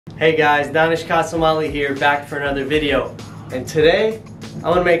Hey guys, Dannesh here, back for another video. And today, I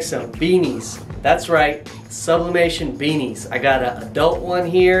want to make some beanies. That's right, sublimation beanies. I got an adult one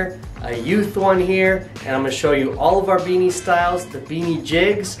here, a youth one here, and I'm going to show you all of our beanie styles, the Beanie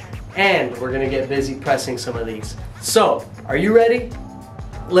Jigs, and we're going to get busy pressing some of these. So, are you ready?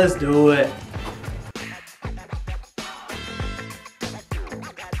 Let's do it.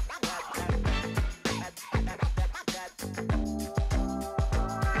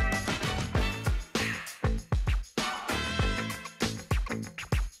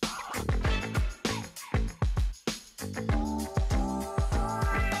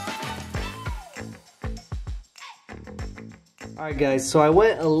 Alright guys, so I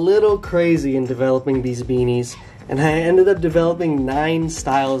went a little crazy in developing these beanies, and I ended up developing 9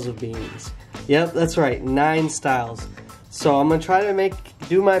 styles of beanies. Yep, that's right, 9 styles. So I'm gonna try to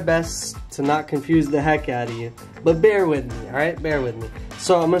do my best to not confuse the heck out of you, but bear with me, alright? Bear with me.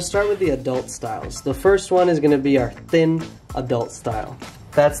 So I'm gonna start with the adult styles. The first one is gonna be our thin adult style.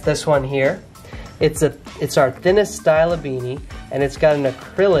 That's this one here. It's our thinnest style of beanie, and it's got an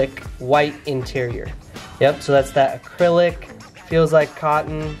acrylic white interior. Yep, so that's that acrylic. Feels like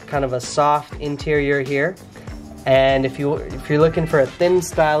cotton, kind of a soft interior here. And if you're looking for a thin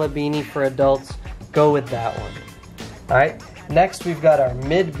style of beanie for adults, go with that one. Alright, next we've got our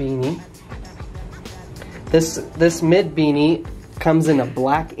mid beanie. This mid beanie comes in a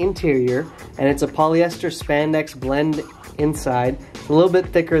black interior, and it's a polyester spandex blend inside. It's a little bit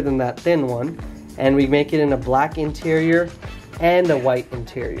thicker than that thin one, and we make it in a black interior and a white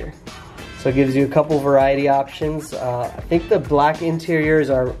interior. So it gives you a couple variety options. I think the black interior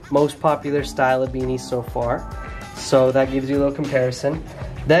is our most popular style of beanie so far. So that gives you a little comparison.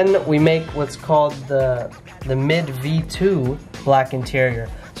 Then we make what's called the mid V2 black interior.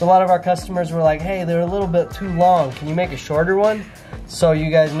 So a lot of our customers were like, hey, they're a little bit too long. Can you make a shorter one? So you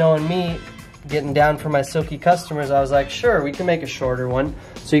guys knowing me, getting down for my silky customers, I was like, sure, we can make a shorter one.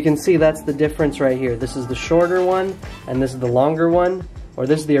 So you can see that's the difference right here. This is the shorter one, and this is the longer one. Or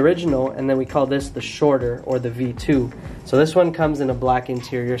this is the original, and then we call this the shorter, or the V2. So this one comes in a black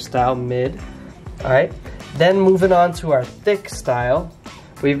interior style, mid. Alright, then moving on to our thick style.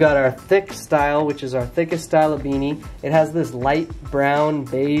 We've got our thick style, which is our thickest style of beanie. It has this light brown,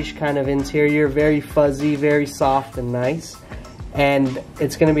 beige kind of interior, very fuzzy, very soft and nice. And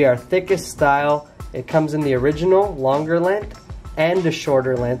it's going to be our thickest style. It comes in the original, longer length, and a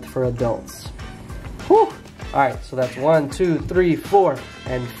shorter length for adults. Whew! Alright, so that's 1, 2, 3, 4,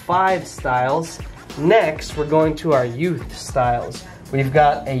 and 5 styles. Next, we're going to our youth styles. We've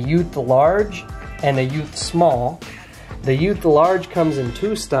got a youth large and a youth small. The youth large comes in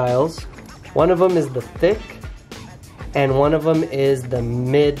 2 styles. One of them is the thick, and one of them is the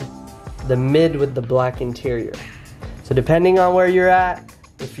mid with the black interior. So depending on where you're at,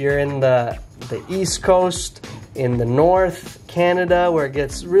 if you're in the East Coast, in the North, Canada, where it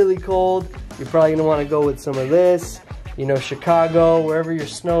gets really cold, you're probably going to want to go with some of this. You know, Chicago, wherever you're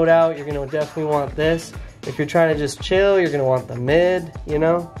snowed out, you're going to definitely want this. If you're trying to just chill, you're going to want the mid, you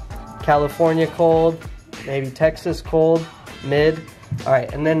know. California cold, maybe Texas cold, mid.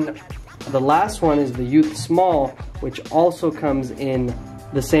 Alright, and then the last one is the youth small, which also comes in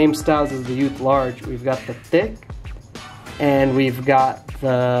the same styles as the youth large. We've got the thick, and we've got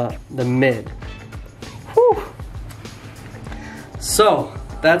the mid. Whew. So,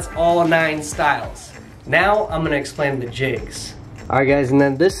 that's all 9 styles. Now I'm going to explain the jigs. Alright guys, and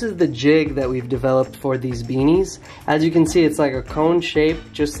then this is the jig that we've developed for these beanies. As you can see, it's like a cone shape,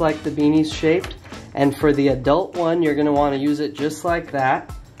 just like the beanie's shaped. And for the adult one, you're going to want to use it just like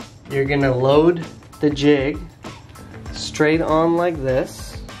that. You're going to load the jig straight on like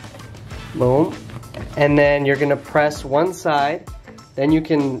this. Boom. And then you're going to press one side. Then you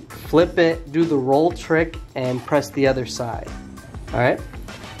can flip it, do the roll trick, and press the other side. Alright?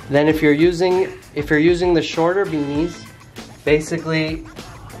 Then if you're using the shorter beanies, basically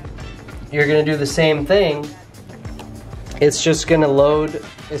you're gonna do the same thing. It's just gonna load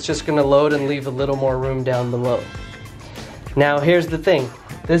and leave a little more room down below. Now here's the thing.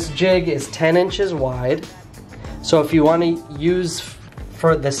 This jig is 10 inches wide. So if you want to use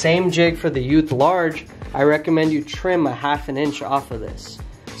for the same jig for the youth large, I recommend you trim a ½ an inch off of this.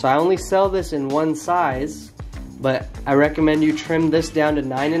 So I only sell this in one size, but I recommend you trim this down to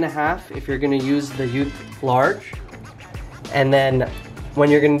 9.5 if you're going to use the youth large. And then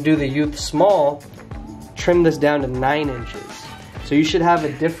when you're going to do the youth small, trim this down to 9 inches. So you should have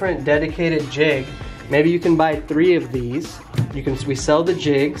a different dedicated jig. Maybe you can buy 3 of these. We sell the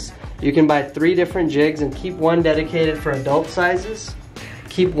jigs. You can buy 3 different jigs and keep one dedicated for adult sizes,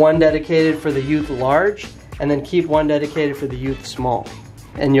 keep one dedicated for the youth large, and then keep one dedicated for the youth small.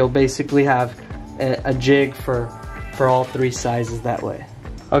 and you'll basically have a jig for all 3 sizes that way.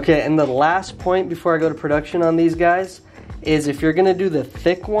 Okay, and the last point before I go to production on these guys is if you're gonna do the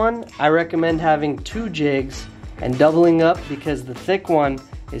thick one, I recommend having 2 jigs and doubling up, because the thick one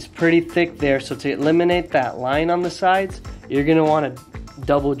is pretty thick there, so to eliminate that line on the sides, you're gonna wanna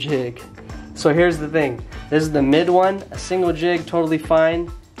double jig. So here's the thing, this is the mid one, a single jig, totally fine,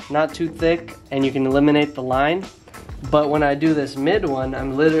 not too thick, and you can eliminate the line. But when I do this mid one,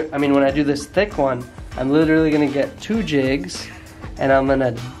 when I do this thick one, I'm literally gonna get 2 jigs, and I'm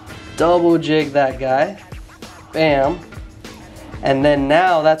gonna double jig that guy, bam, and then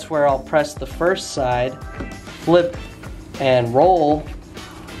now that's where I'll press the first side, flip and roll,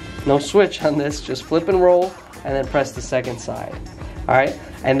 no switch on this, just flip and roll, and then press the second side. All right,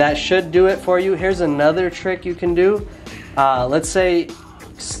 and that should do it for you. Here's another trick you can do. Let's say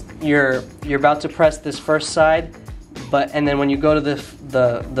you're about to press this first side, and then when you go to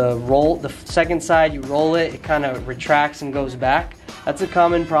the second side, you roll it, it kind of retracts and goes back. That's a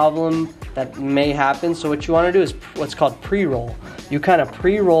common problem that may happen. So what you want to do is what's called pre-roll. You kind of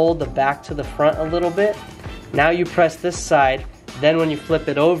pre-roll the back to the front a little bit. Now you press this side, then when you flip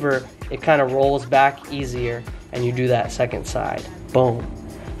it over, it kind of rolls back easier, and you do that second side. Boom.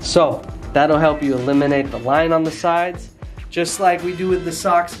 So that'll help you eliminate the line on the sides. Just like we do with the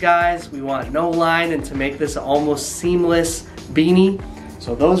socks, guys, we want no line and to make this an almost seamless beanie.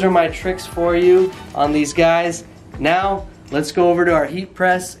 So those are my tricks for you on these guys. Now, let's go over to our heat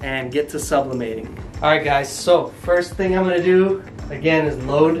press and get to sublimating. All right, guys, so first thing I'm gonna do, again, is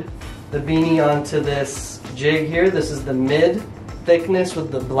load the beanie onto this jig here. This is the mid thickness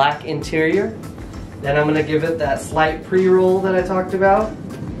with the black interior. Then I'm gonna give it that slight pre-roll that I talked about.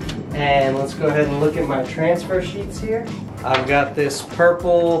 And let's go ahead and look at my transfer sheets here. I've got this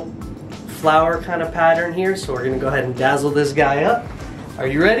purple flower kind of pattern here, so we're gonna go ahead and dazzle this guy up. Are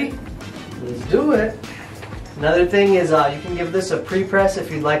you ready? Let's do it. Another thing is you can give this a pre-press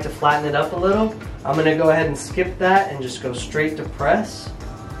if you'd like to flatten it up a little. I'm gonna go ahead and skip that and just go straight to press.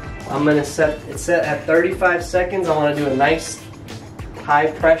 I'm gonna set it at 35 seconds. I wanna do a nice high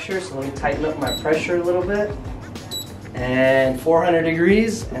pressure, so let me tighten up my pressure a little bit. And 400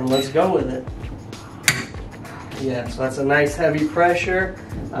 degrees, and let's go with it. Yeah, so that's a nice heavy pressure.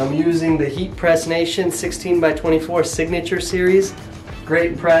 I'm using the Heatpress Nation 16x24 Signature Series.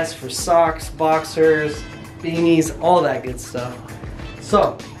 Great press for socks, boxers, beanies, all that good stuff.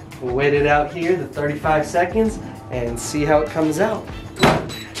 So, we'll wait it out here, the 35 seconds, and see how it comes out.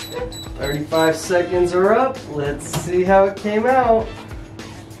 35 seconds are up. Let's see how it came out.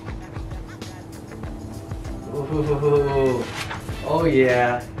 Ooh, oh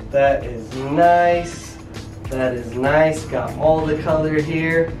yeah, that is nice. That is nice. Got all the color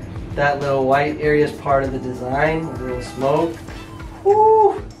here. That little white area is part of the design. A little smoke.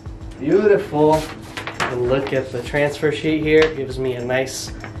 Woo! Beautiful. And look at the transfer sheet here. It gives me a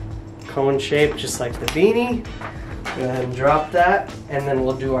nice cone shape, just like the beanie. Go ahead and drop that, and then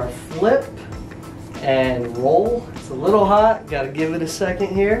we'll do our flip and roll. It's a little hot. Got to give it a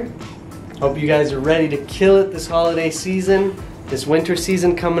second here. Hope you guys are ready to kill it this holiday season, this winter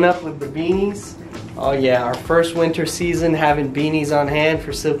season coming up with the beanies. Oh yeah, our first winter season having beanies on hand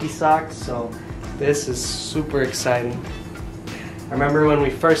for Silky Socks, so this is super exciting. I remember when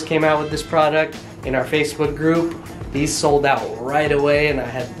we first came out with this product in our Facebook group, these sold out right away, and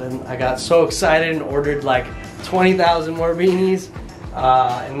I got so excited and ordered like 20,000 more beanies.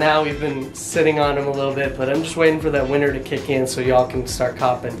 And now we've been sitting on them a little bit, but I'm just waiting for that winter to kick in so y'all can start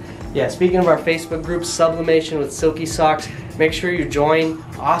copping. Yeah, speaking of our Facebook group, Sublimation with Silky Socks, make sure you join.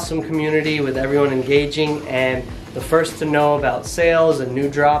 Awesome community with everyone engaging and the first to know about sales and new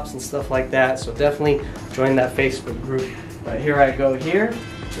drops and stuff like that. So definitely join that Facebook group. But here I go here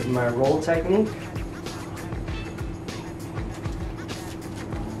with my roll technique.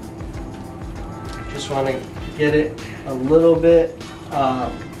 Just want to get it a little bit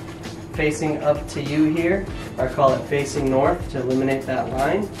facing up to you here. I call it facing north to eliminate that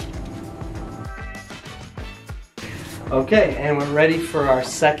line. Okay, and we're ready for our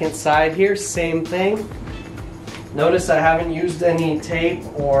second side here. Same thing. Notice I haven't used any tape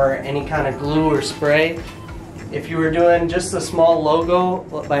or any kind of glue or spray. If you were doing just a small logo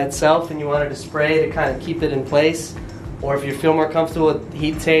by itself and you wanted to spray to kind of keep it in place, or if you feel more comfortable with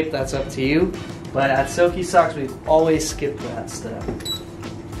heat tape, that's up to you. But at Silky Socks, we've always skipped that step.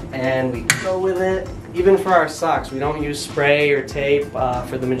 And we go with it. Even for our socks, we don't use spray or tape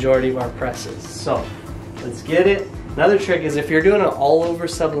for the majority of our presses. So, let's get it. Another trick is if you're doing an all-over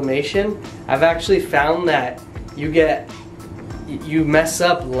sublimation, I've actually found that you you mess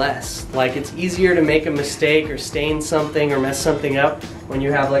up less. Like, it's easier to make a mistake or stain something or mess something up when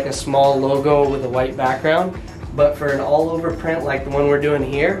you have like a small logo with a white background. But for an all over print like the one we're doing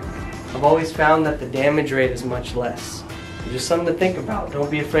here, I've always found that the damage rate is much less. Just something to think about.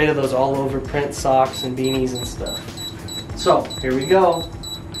 Don't be afraid of those all over print socks and beanies and stuff. So, here we go.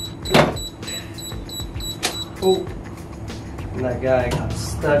 Oh, and that guy got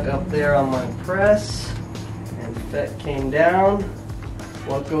stuck up there on my press. And that came down.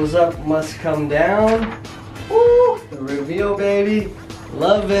 What goes up must come down. Woo! The reveal, baby.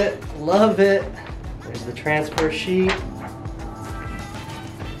 Love it, love it. There's the transfer sheet.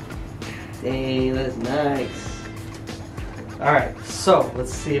 Dang, that's nice. Alright, so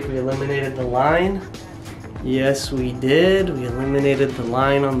let's see if we eliminated the line. Yes, we did. We eliminated the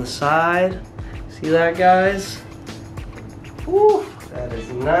line on the side. See that, guys? Woo! That is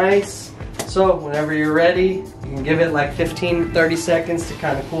nice. So whenever you're ready, you can give it like 15-30 seconds to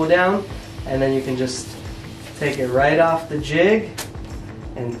kind of cool down, and then you can just take it right off the jig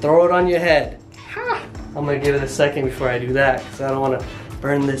and throw it on your head. I'm gonna give it a second before I do that because I don't want to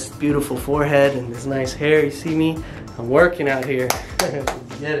burn this beautiful forehead and this nice hair. You see me? I'm working out here.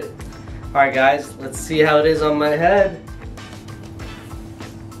 Let's get it. Alright guys, let's see how it is on my head.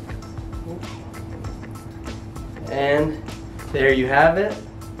 And there you have it.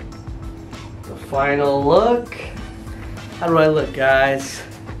 The final look. How do I look, guys?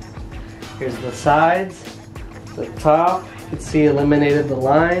 Here's the sides. The top, you can see eliminated the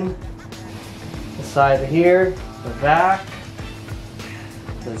line. The side here, the back.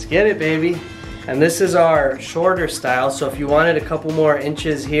 Let's get it, baby. And this is our shorter style, so if you wanted a couple more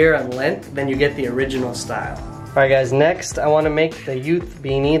inches here on length, then you get the original style. Alright guys, next I want to make the youth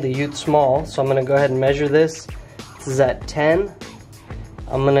beanie, the youth small. So I'm going to go ahead and measure this. This is at 10.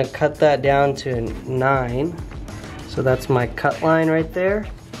 I'm going to cut that down to 9. So that's my cut line right there.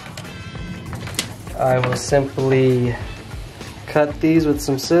 I will simply cut these with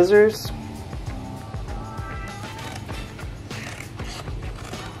some scissors.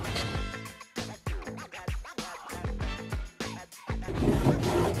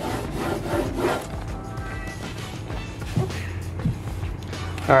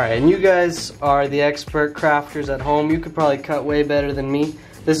 Alright, and you guys are the expert crafters at home. You could probably cut way better than me.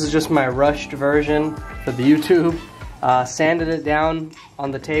 This is just my rushed version for the YouTube. Sanded it down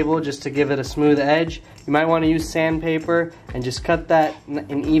on the table just to give it a smooth edge. You might want to use sandpaper and just cut that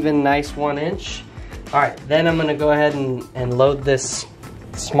an even nice 1 inch. Alright, then I'm going to go ahead and load this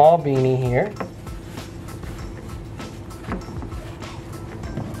small beanie here.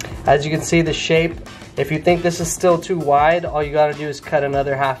 As you can see, the shape, if you think this is still too wide, all you gotta do is cut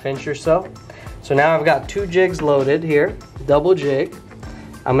another 1/2 inch or so. So now I've got 2 jigs loaded here, double jig.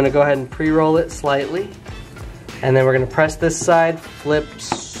 I'm gonna go ahead and pre-roll it slightly. And then we're gonna press this side, flip,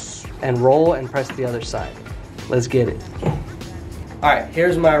 and roll, and press the other side. Let's get it. All right,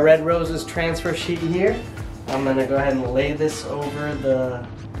 here's my Red Roses transfer sheet here. I'm gonna go ahead and lay this over the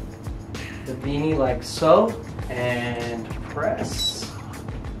beanie like so, and press.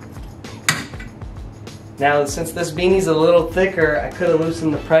 Now, since this beanie's a little thicker, I could have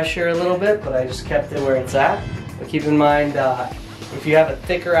loosened the pressure a little bit, but I just kept it where it's at. But keep in mind, if you have a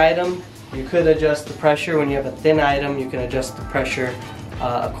thicker item, you could adjust the pressure. When you have a thin item, you can adjust the pressure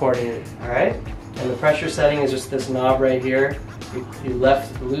accordingly, all right? And the pressure setting is just this knob right here. You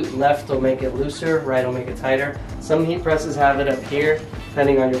left will make it looser, right will make it tighter. Some heat presses have it up here.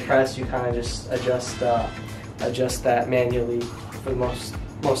 Depending on your press, you kind of just adjust that manually for most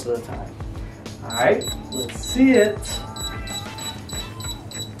of the time. Alright, let's see it.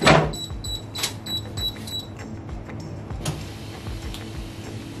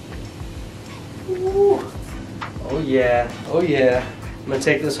 Ooh. Oh yeah, oh yeah. I'm gonna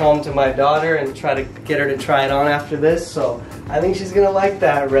take this home to my daughter and try to get her to try it on after this. So I think she's gonna like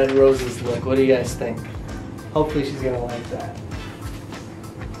that Red Roses look. What do you guys think? Hopefully she's gonna like that.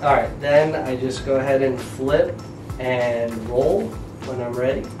 Alright, then I just go ahead and flip and roll when I'm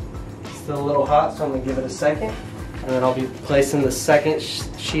ready. Still a little hot, so I'm going to give it a second, and then I'll be placing the second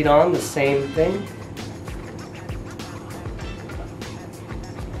sheet on, the same thing.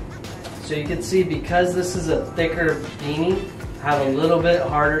 So you can see, because this is a thicker beanie, I have a little bit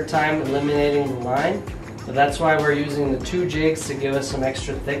harder time eliminating the line, but that's why we're using the 2 jigs to give us some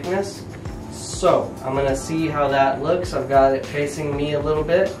extra thickness. So I'm going to see how that looks. I've got it facing me a little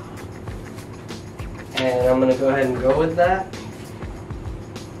bit, and I'm going to go ahead and go with that.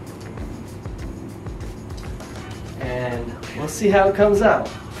 And we'll see how it comes out.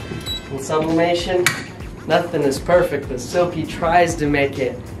 In sublimation, nothing is perfect, but Silky tries to make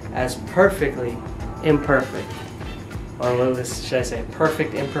it as perfectly imperfect. or what was, should I say,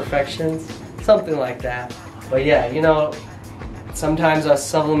 perfect imperfections, something like that. But yeah, you know, sometimes us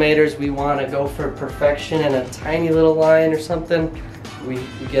sublimators, we want to go for perfection and a tiny little line or something we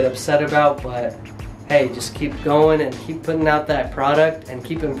get upset about, but hey, just keep going and keep putting out that product and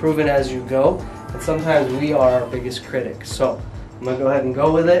keep improving as you go. And sometimes we are our biggest critic. So I'm gonna go ahead and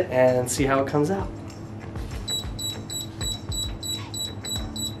go with it and see how it comes out.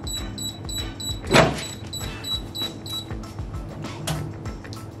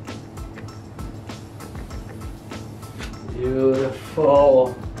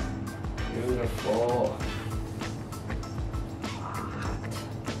 Beautiful. Beautiful.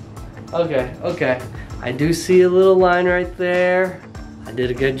 Okay. I do see a little line right there. I did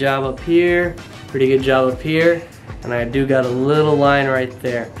a good job up here, pretty good job up here, and I do got a little line right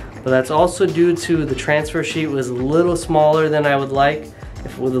there. But that's also due to the transfer sheet was a little smaller than I would like.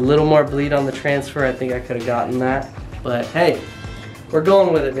 If with a little more bleed on the transfer, I think I could have gotten that. But hey, we're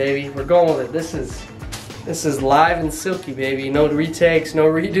going with it, baby. We're going with it. This is live and silky, baby. No retakes, no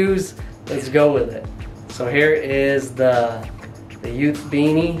redos. Let's go with it. So here is the Youth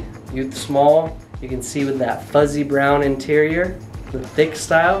Beanie, Youth Small. You can see with that fuzzy brown interior, the thick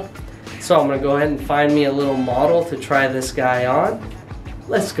style. So I'm gonna go ahead and find me a little model to try this guy on.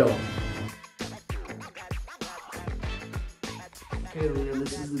 Let's go. Okay, Leah,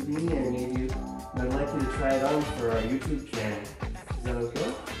 this is the beanie I made you. And I'd like you to try it on for our YouTube channel. Is that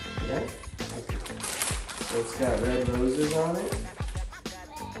okay? Yeah? Okay. So it's got red roses on it.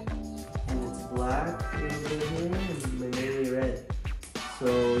 And it's black in here and mainly red. So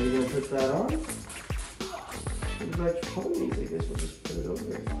you're gonna put that on? What about your ponies? I guess we'll just put it over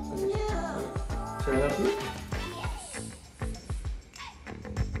there. No. Try it up here?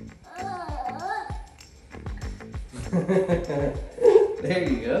 There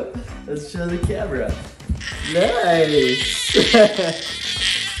you go. Let's show the camera. Nice!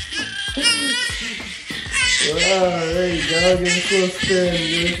 Wow, there you go. Give us a little spin.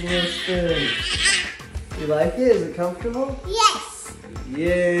 Give us a little spin. You like it? Is it comfortable? Yes!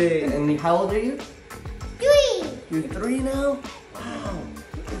 Yay! And how old are you? 3! You're 3 now? Wow!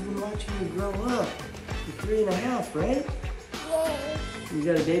 I've been watching you grow up. You're 3.5, right? Yeah. You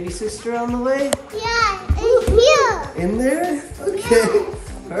got a baby sister on the way? Yeah, in here. In there? Okay,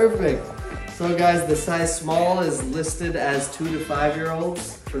 perfect. So guys, the size small is listed as 2 to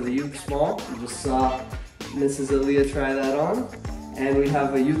 5-year-olds for the Youth Small. You just saw Mrs. Aaliyah try that on. And we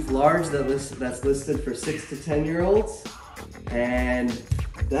have a Youth Large that's listed for 6 to 10-year-olds. And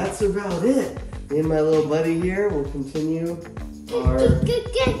that's about it. Me and my little buddy here will continue our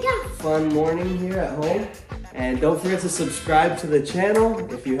fun morning here at home. And don't forget to subscribe to the channel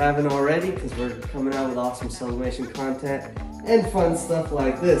if you haven't already, because we're coming out with awesome sublimation content and fun stuff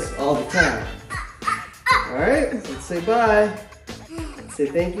like this all the time. Alright, let's say bye. Say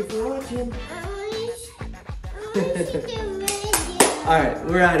thank you for watching. Alright,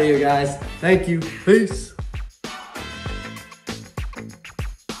 we're out of here, guys. Thank you. Peace.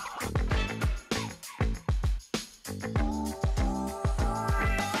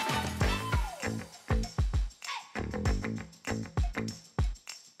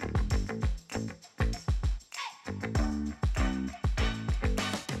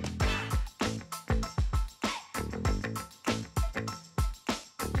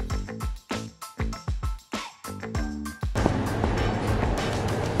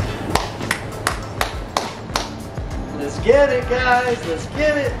 Let's get it, guys. Let's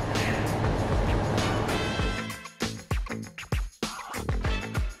get it.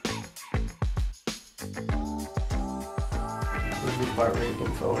 This is the part where you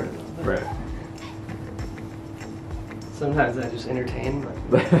can forward a little bit. Right. Sometimes I just entertain,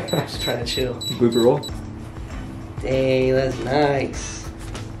 but just trying to chill. Blooper roll. Dang, that's nice.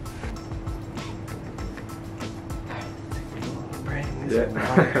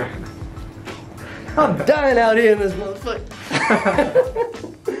 Yeah. I'm dying out here in this motherfucker.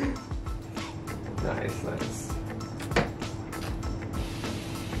 Nice.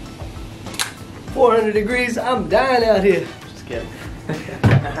 400 degrees, I'm dying out here. Just kidding.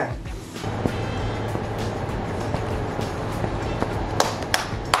 Alright.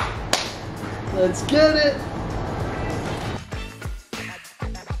 Let's get it.